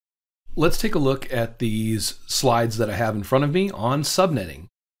Let's take a look at these slides that I have in front of me on subnetting.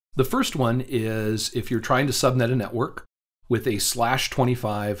 The first one is if you're trying to subnet a network with a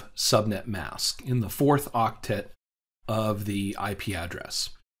 /25 subnet mask in the 4th octet of the IP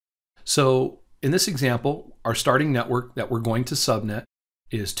address. So in this example, our starting network that we're going to subnet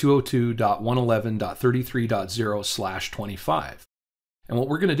is 202.111.33.0/25. And what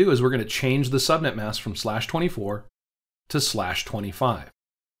we're going to do is we're going to change the subnet mask from /24 to /25.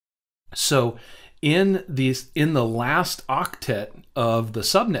 So in the last octet of the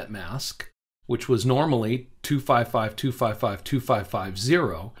subnet mask, which was normally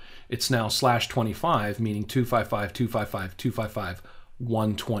 255.255.255.0, it's now /25, meaning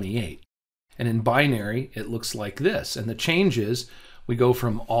 255.255.255.128. And in binary, it looks like this. And the change is we go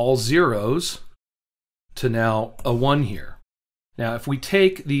from all zeros to now a 1 here. Now, if we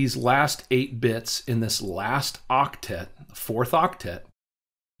take these last 8 bits in this last octet, 4th octet,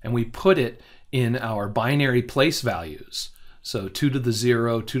 and we put it in our binary place values, so 2 to the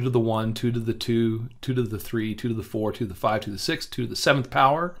 0, 2 to the 1, 2 to the 2, 2 to the 3, 2 to the 4, 2 to the 5, 2 to the 6, 2 to the 7th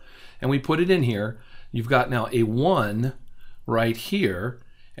power, and we put it in here, you've got now a 1 right here,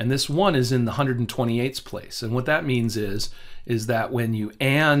 and this 1 is in the 128th place. And what that means is that when you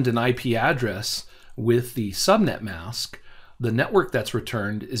AND an IP address with the subnet mask, the network that's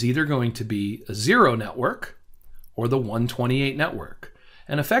returned is either going to be a 0 network or the 128 network.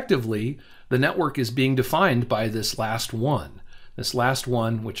 And effectively, the network is being defined by this last 1. This last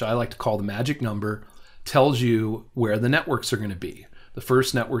 1, which I like to call the magic number, tells you where the networks are going to be. The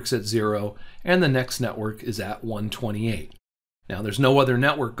first network's at 0, and the next network is at 128. Now, there's no other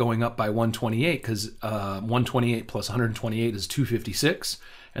network going up by 128 because 128 plus 128 is 256,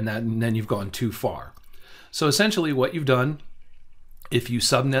 and then you've gone too far. So essentially what you've done, if you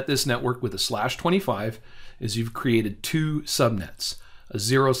subnet this network with a /25, is you've created 2 subnets, a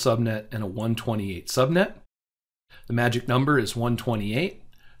 0 subnet and a 128 subnet. The magic number is 128.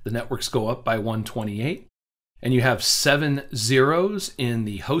 The networks go up by 128. And you have 7 zeros in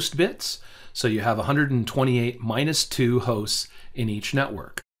the host bits. So you have 128 minus 2 hosts in each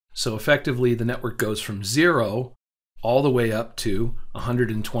network. So effectively, the network goes from 0 all the way up to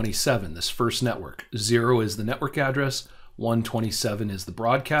 127, this first network. 0 is the network address, 127 is the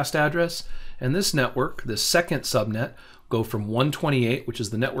broadcast address, and this network, this second subnet, go from 128, which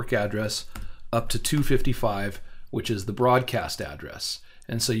is the network address, up to 255, which is the broadcast address.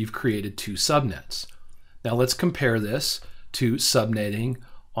 And so you've created 2 subnets. Now let's compare this to subnetting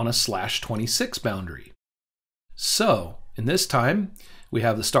on a /26 boundary. So in this time, we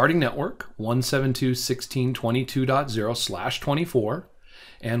have the starting network, 172.16.22.0/24,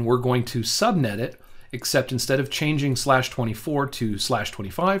 and we're going to subnet it, except instead of changing /24 to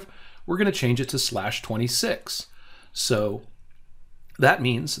 /25, we're going to change it to /26. So that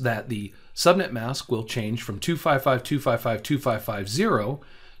means that the subnet mask will change from 255.255.255.0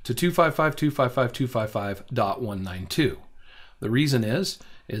 to 255.255.255.192. The reason is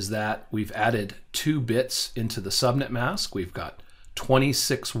that we've added 2 bits into the subnet mask. We've got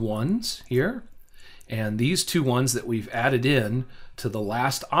 26 ones here, and these 2 ones that we've added in to the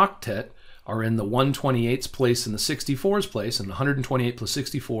last octet are in the 128's place and the 64's place, and 128 plus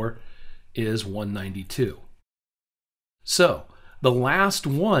 64 is 192. So the last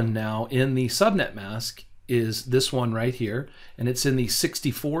one now in the subnet mask is this one right here, and it's in the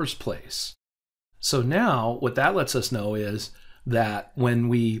 64's place. So now what that lets us know is that when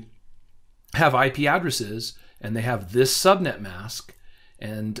we have IP addresses and they have this subnet mask,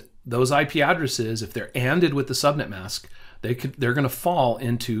 and those IP addresses, if they're ANDed with the subnet mask, they're going to fall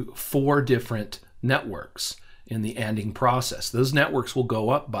into 4 different networks in the ANDing process. Those networks will go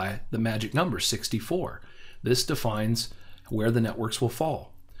up by the magic number 64. This defines where the networks will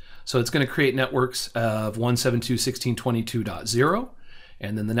fall. So it's going to create networks of 172.16.22.0,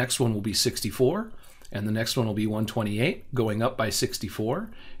 and then the next one will be 64, and the next one will be 128 going up by 64,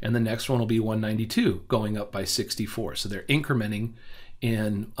 and the next one will be 192 going up by 64. So they're incrementing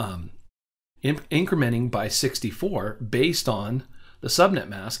by 64 based on the subnet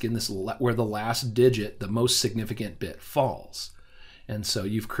mask in this where the last digit, the most significant bit, falls. And so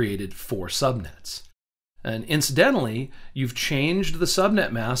you've created 4 subnets. And incidentally, you've changed the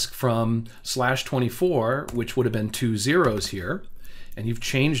subnet mask from /24, which would have been 2 zeros here, and you've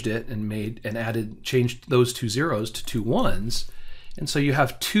changed it and changed those 2 zeros to 2 ones. And so you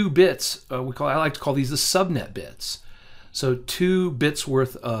have 2 bits, I like to call these the subnet bits. So 2 bits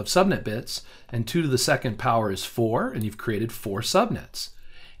worth of subnet bits, and 2 to the 2nd power is 4, and you've created 4 subnets.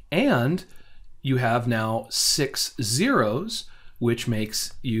 And you have now 6 zeros, which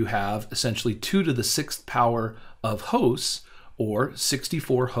makes you have essentially 2 to the 6th power of hosts, or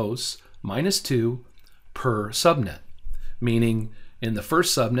 64 hosts minus 2 per subnet, meaning in the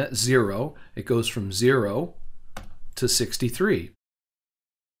first subnet, 0, it goes from 0 to 63.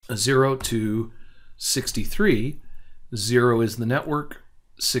 0 to 63, 0 is the network,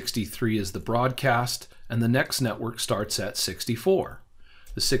 63 is the broadcast, and the next network starts at 64.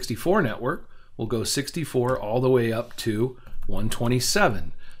 The 64 network will go 64 all the way up to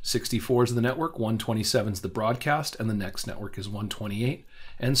 127. 64 is the network, 127 is the broadcast, and the next network is 128,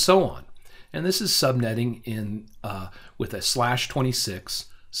 and so on. And this is subnetting in with a /26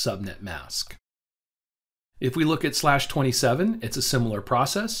 subnet mask. If we look at /27, it's a similar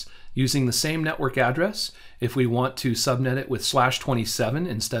process using the same network address. If we want to subnet it with /27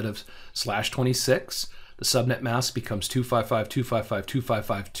 instead of /26, the subnet mask becomes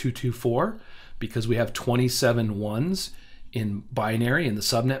 255.255.255.224 because we have 27 ones in binary in the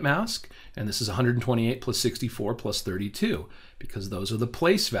subnet mask, and this is 128 plus 64 plus 32 because those are the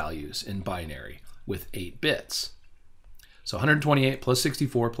place values in binary with 8 bits. So 128 plus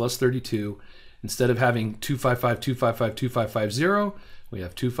 64 plus 32, instead of having 255.255.255.0, we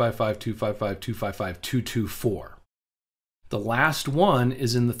have 255.255.255.224. The last one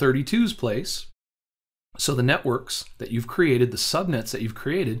is in the 32's place, so the networks that you've created, the subnets that you've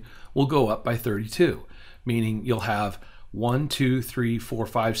created, will go up by 32, meaning you'll have 1, 2, 3, 4,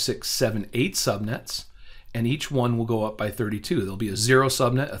 5, 6, 7, 8 subnets, and each one will go up by 32. There'll be a 0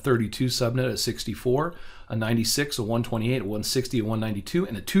 subnet, a 32 subnet, a 64, a 96, a 128, a 160, a 192,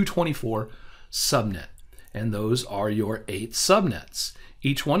 and a 224 subnet. And those are your 8 subnets.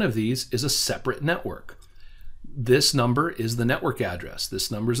 Each one of these is a separate network. This number is the network address. This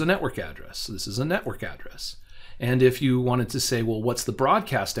number is a network address. This is a network address. And if you wanted to say, well, what's the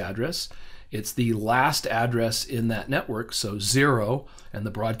broadcast address? It's the last address in that network, so 0, and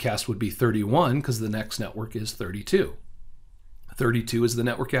the broadcast would be 31 because the next network is 32. 32 is the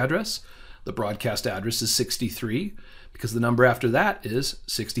network address. The broadcast address is 63 because the number after that is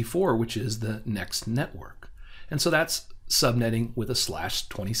 64, which is the next network. And so that's subnetting with a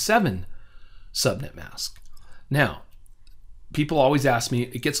 /27 subnet mask. Now, people always ask me,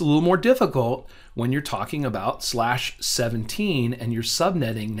 it gets a little more difficult when you're talking about /17 and you're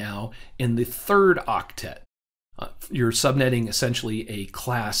subnetting now in the 3rd octet. You're subnetting essentially a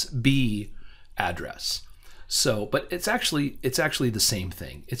class B address. So, but it's actually the same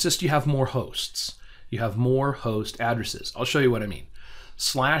thing. It's just you have more hosts. You have more host addresses. I'll show you what I mean.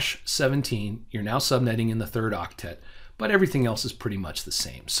 /17, you're now subnetting in the 3rd octet, but everything else is pretty much the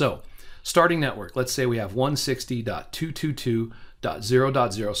same. So, starting network, let's say we have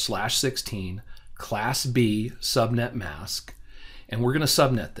 160.222.0.0/16 class B subnet mask, and we're going to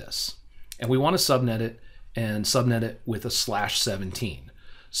subnet this. And we want to subnet it and subnet it with a /17.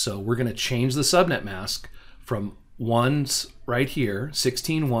 So we're going to change the subnet mask from ones right here,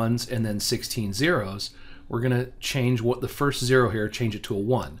 16 ones and then 16 zeros. We're going to change what the first 0 here, change it to a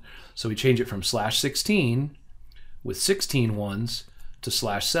 1. So we change it from /16 with 16 ones to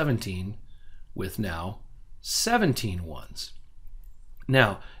 /17 with now 17 ones.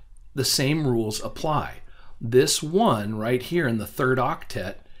 Now, the same rules apply. This 1 right here in the 3rd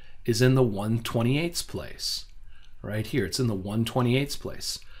octet is in the 128's place. Right here, it's in the 128's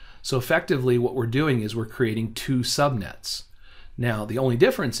place. So effectively what we're doing is we're creating 2 subnets. Now, the only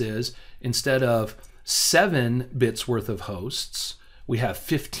difference is instead of 7 bits worth of hosts, we have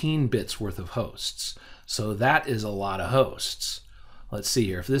 15 bits worth of hosts. So that is a lot of hosts. Let's see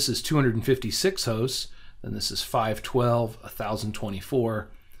here. If this is 256 hosts, then this is 512, 1024,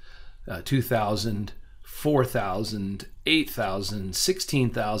 2000, 4000, 8000,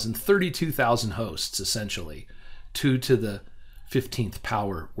 16,000, 32,000 hosts, essentially. 2 to the 15th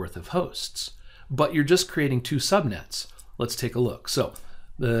power worth of hosts. But you're just creating 2 subnets. Let's take a look. So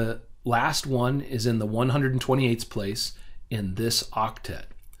the last one is in the 128th place in this octet.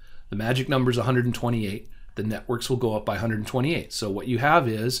 The magic number is 128. The networks will go up by 128. So what you have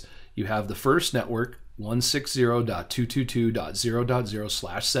is, you have the first network,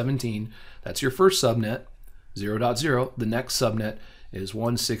 160.222.0.0/17. That's your first subnet, 0.0. The next subnet is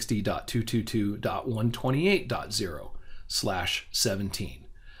 160.222.128.0/17.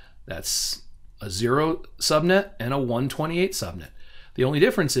 That's a 0 subnet and a 128 subnet. The only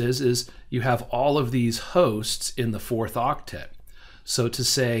difference is you have all of these hosts in the 4th octet. So to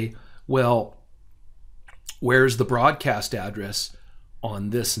say, well, where's the broadcast address on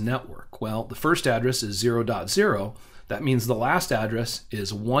this network? Well, the first address is 0.0. That means the last address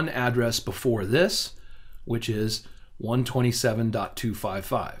is one address before this, which is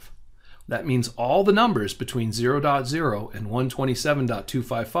 127.255. That means all the numbers between 0.0 and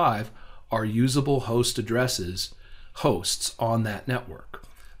 127.255 are usable host addresses hosts on that network.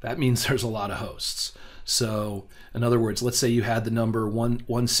 That means there's a lot of hosts. So in other words, let's say you had the number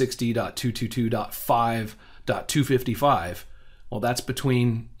 160.222.5.255. Well, that's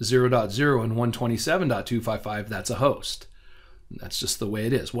between 0.0 and 127.255. That's a host. That's just the way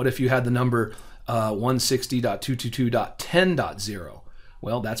it is. What if you had the number 160.222.10.0?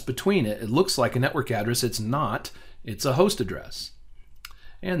 Well, that's between it. It looks like a network address. It's not. It's a host address.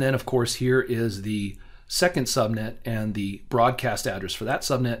 And then, of course, here is the second subnet, and the broadcast address for that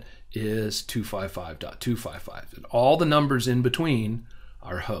subnet is 255.255. And all the numbers in between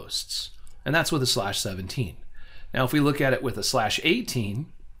are hosts. And that's with a /17. Now, if we look at it with a /18,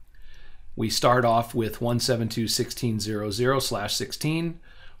 we start off with 172.16.00/16.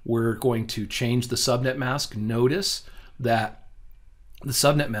 We're going to change the subnet mask. Notice that the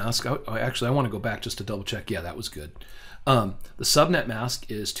subnet mask, actually, I want to go back just to double check. Yeah, that was good. The subnet mask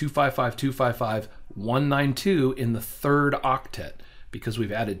is 255.255.192 in the third octet, because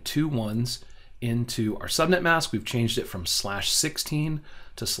we've added 2 ones into our subnet mask. We've changed it from /16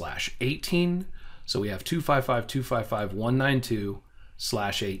 to /18. So we have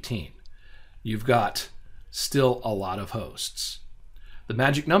 255.255.192/18. You've got still a lot of hosts. The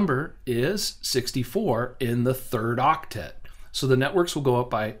magic number is 64 in the third octet. So the networks will go up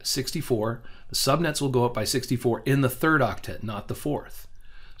by 64. The subnets will go up by 64 in the third octet, not the fourth.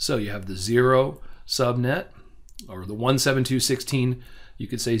 So you have the 0 subnet, or the 172.16, you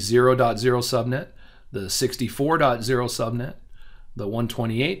could say 0.0 subnet, the 64.0 subnet, the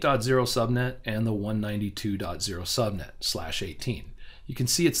 128.0 subnet, and the 192.0 subnet /18. You can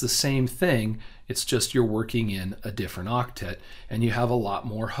see it's the same thing, it's just you're working in a different octet, and you have a lot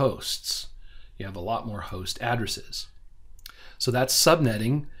more hosts. You have a lot more host addresses. So that's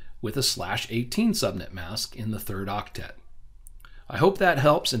subnetting with a /18 subnet mask in the third octet. I hope that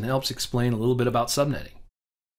helps and helps explain a little bit about subnetting.